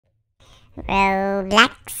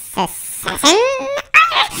Roblox assassin?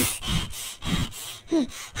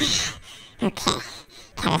 Okay,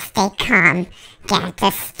 gotta stay calm. Gotta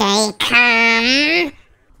stay calm.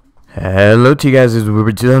 Hello to you guys, this is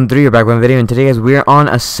Weber2003, we're back with a video, and today guys, we are on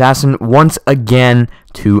Assassin once again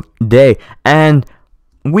today, and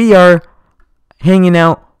we are hanging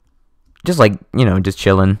out, just like, you know, just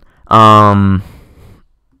chilling.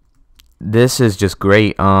 This is just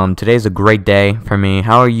great. Today's a great day for me.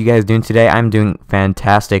 How are you guys doing today? I'm doing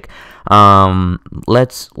fantastic. Okay,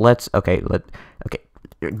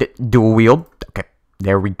 dual wield. Okay,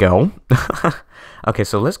 there we go. Okay,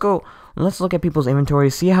 so let's look at people's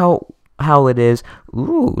inventory, see how it is.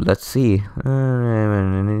 Ooh, let's see.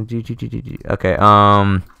 Okay,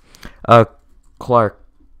 Clark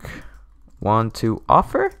want to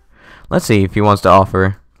offer? Let's see if he wants to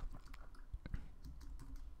offer.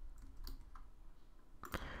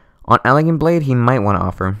 On Elegant Blade, he might want to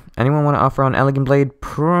offer. Anyone want to offer on Elegant Blade?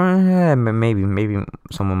 Maybe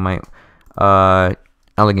someone might.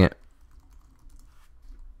 Elegant.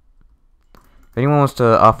 If anyone wants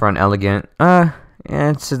to offer on Elegant, yeah,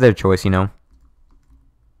 it's their choice, you know.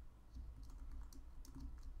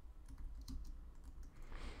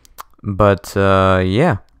 But,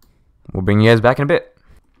 yeah. We'll bring you guys back in a bit.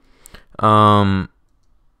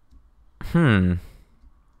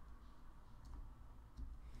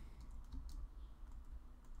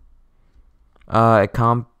 A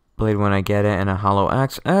comp blade when I get it, and a hollow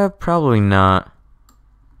axe? Probably not.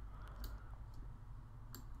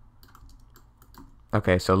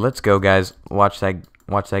 Okay, so let's go, guys. Watch that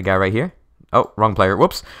guy right here. Oh, wrong player.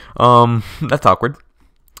 Whoops. That's awkward.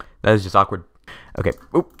 That is just awkward. Okay.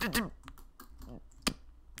 Oop.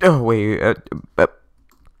 Oh, wait.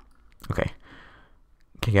 Okay. Okay,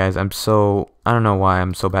 guys. I don't know why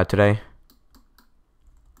I'm so bad today.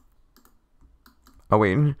 Oh,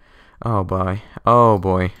 wait. Oh, boy. Oh,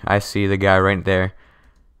 boy. I see the guy right there.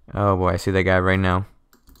 Oh, boy. I see that guy right now.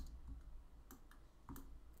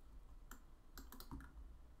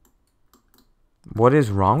 What is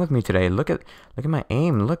wrong with me today? Look at my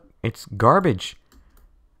aim. Look, it's garbage.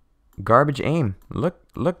 Garbage aim. Look.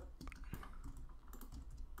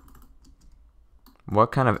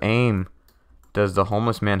 What kind of aim does the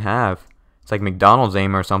homeless man have? It's like McDonald's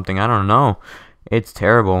aim or something. I don't know. It's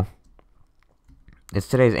terrible. It's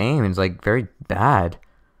today's aim. It's like very bad.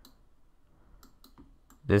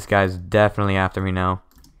 This guy's definitely after me now.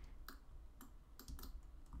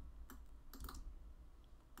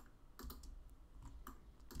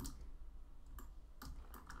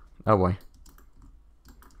 Oh boy.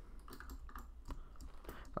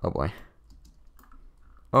 Oh boy.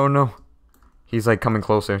 Oh no. He's like coming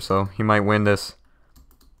closer, so he might win this.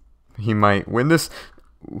 He might win this.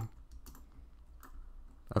 Ooh.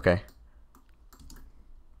 Okay.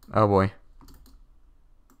 Oh boy.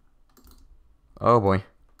 Oh boy.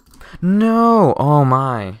 No! Oh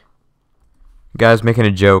my. Guy's making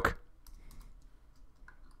a joke.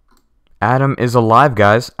 Adam is alive,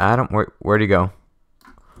 guys. Adam, where'd he go?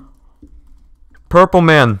 Purple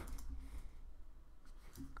man.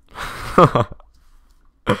 Oh,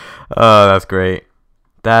 that's great.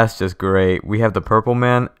 That's just great. We have the purple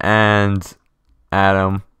man and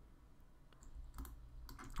Adam.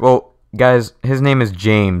 Well, guys, his name is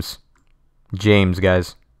James. James,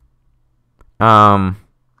 guys. Yeah.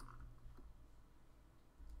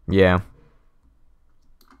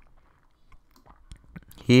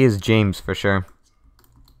 He is James for sure.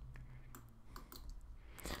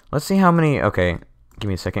 Let's see how many. Okay, give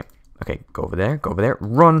me a second. Okay, go over there,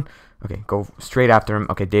 run. Okay, go straight after him.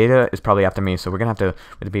 Okay, Data is probably after me, so we're gonna have to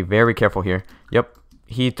be very careful here. Yep,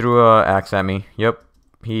 he threw a axe at me. Yep,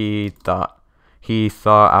 he thought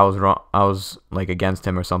I was wrong. I was like against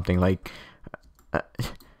him or something. Like,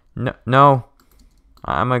 no,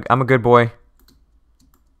 I'm a good boy.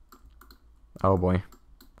 Oh boy,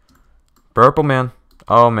 purple man.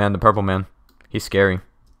 Oh man, the purple man. He's scary.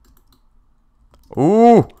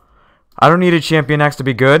 Ooh. I don't need a champion axe to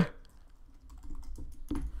be good.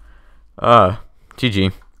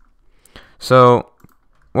 GG. So,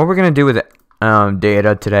 what we're gonna do with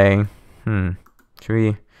Data today?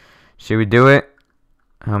 Should we do it?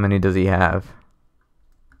 How many does he have?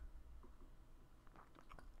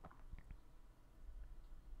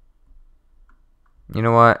 You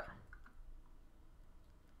know what?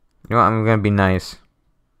 I'm gonna be nice.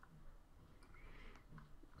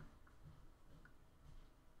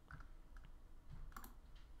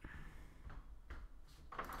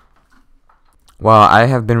 Wow, I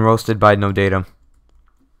have been roasted by no data.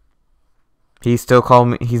 He still called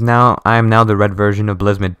me. I am now the red version of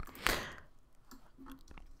Blizzmid.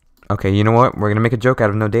 Okay, you know what? We're gonna make a joke out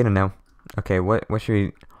of no data now. Okay, what should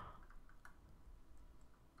we...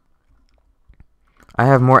 I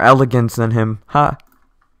have more elegance than him. Ha!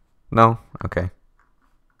 No? Okay.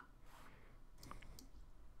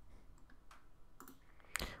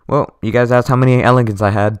 Well, you guys asked how many elegance I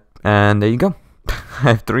had, and there you go.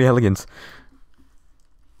 I have 3 elegance.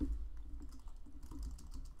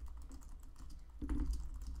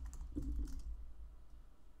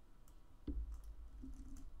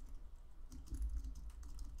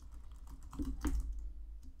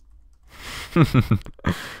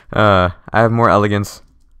 I have more elegance.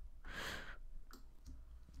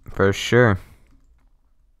 For sure.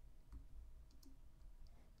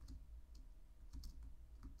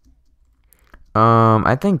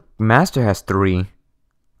 I think Master has 3.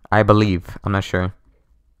 I believe. I'm not sure.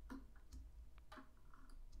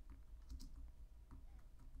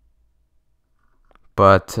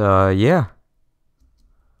 But, yeah.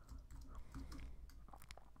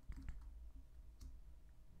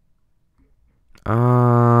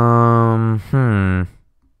 Hmm.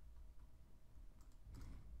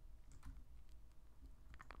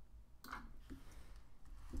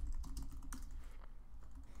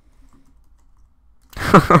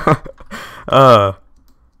 uh.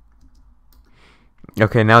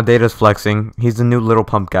 Okay, now Data's flexing. He's the new little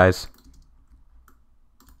pump, guys.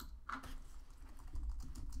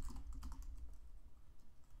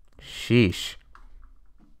 Sheesh.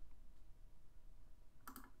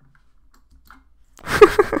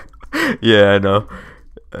 Yeah, I know.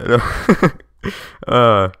 I know.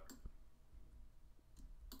 uh.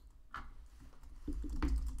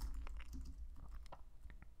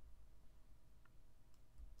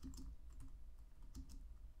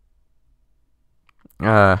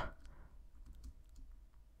 Uh.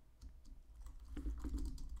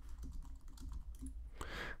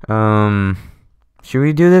 Should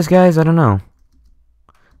we do this, guys? I don't know.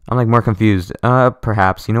 I'm like more confused.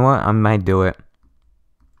 Perhaps. You know what? I might do it.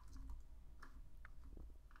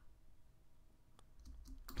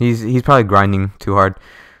 He's probably grinding too hard.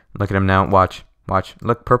 Look at him now. Watch. Watch.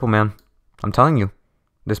 Look, purple man. I'm telling you.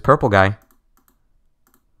 This purple guy.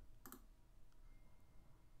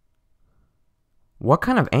 What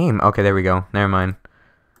kind of aim? Okay, there we go. Never mind.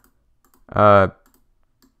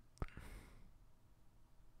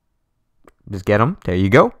 Just get him. There you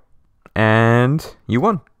go. And you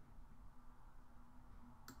won.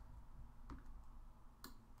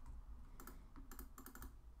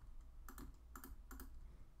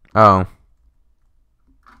 Oh.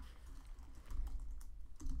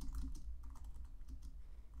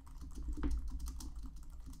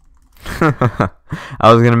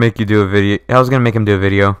 I was gonna make you do a video. I was gonna make him do a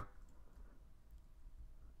video.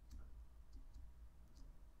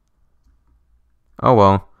 Oh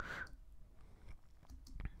well.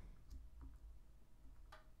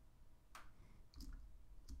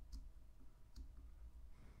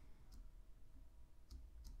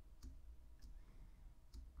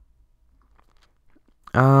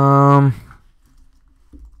 Um.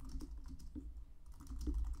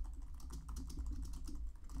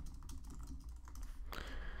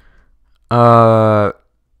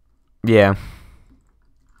 Yeah.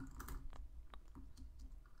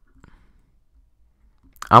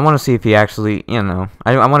 I want to see if he actually, you know,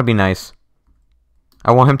 I want to be nice.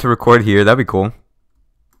 I want him to record here. That'd be cool.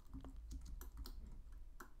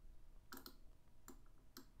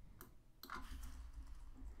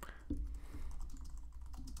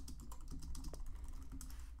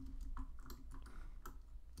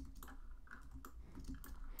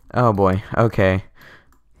 Oh boy. Okay.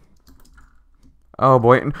 Oh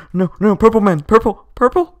boy. No, no, purple man. Purple.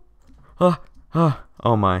 Purple. Oh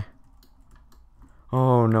my.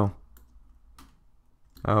 Oh no.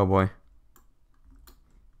 Oh boy.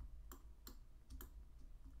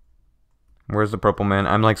 Where's the purple man?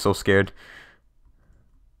 I'm like so scared.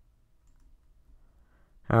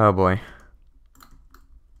 Oh boy.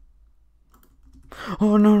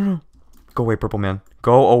 Oh no, no. Go away, purple man.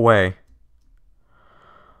 Go away.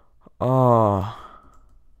 Oh.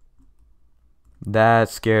 That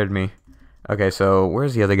scared me. Okay, so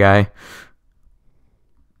where's the other guy?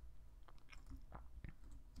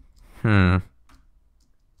 I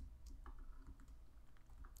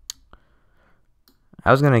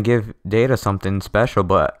was gonna give Data something special,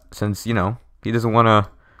 but since, you know, he doesn't wanna...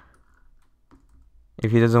 If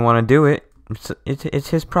he doesn't wanna do it, it's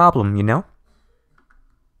his problem, you know?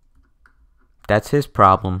 That's his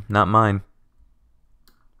problem, not mine.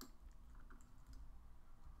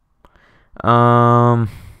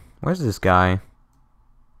 Where's this guy?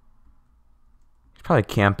 He's probably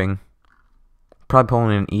camping. Probably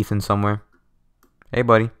pulling an Ethan somewhere. Hey,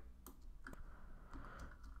 buddy.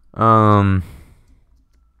 You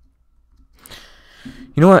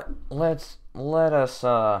know what? Let us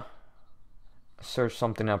search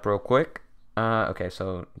something up real quick. Okay,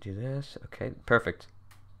 so do this. Okay, perfect.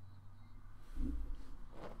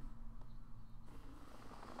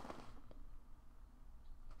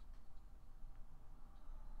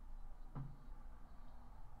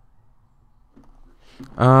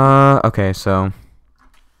 Okay, so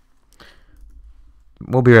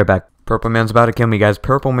we'll be right back. Purple man's about to kill me, guys.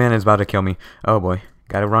 Purple man is about to kill me. Oh boy,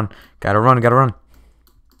 gotta run, gotta run, gotta run.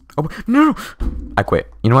 Oh no, I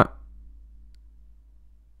quit. You know what?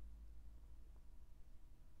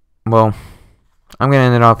 Well, I'm gonna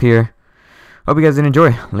end it off here. Hope you guys did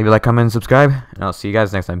enjoy. Leave a like, comment, and subscribe, and I'll see you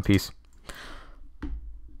guys next time. Peace.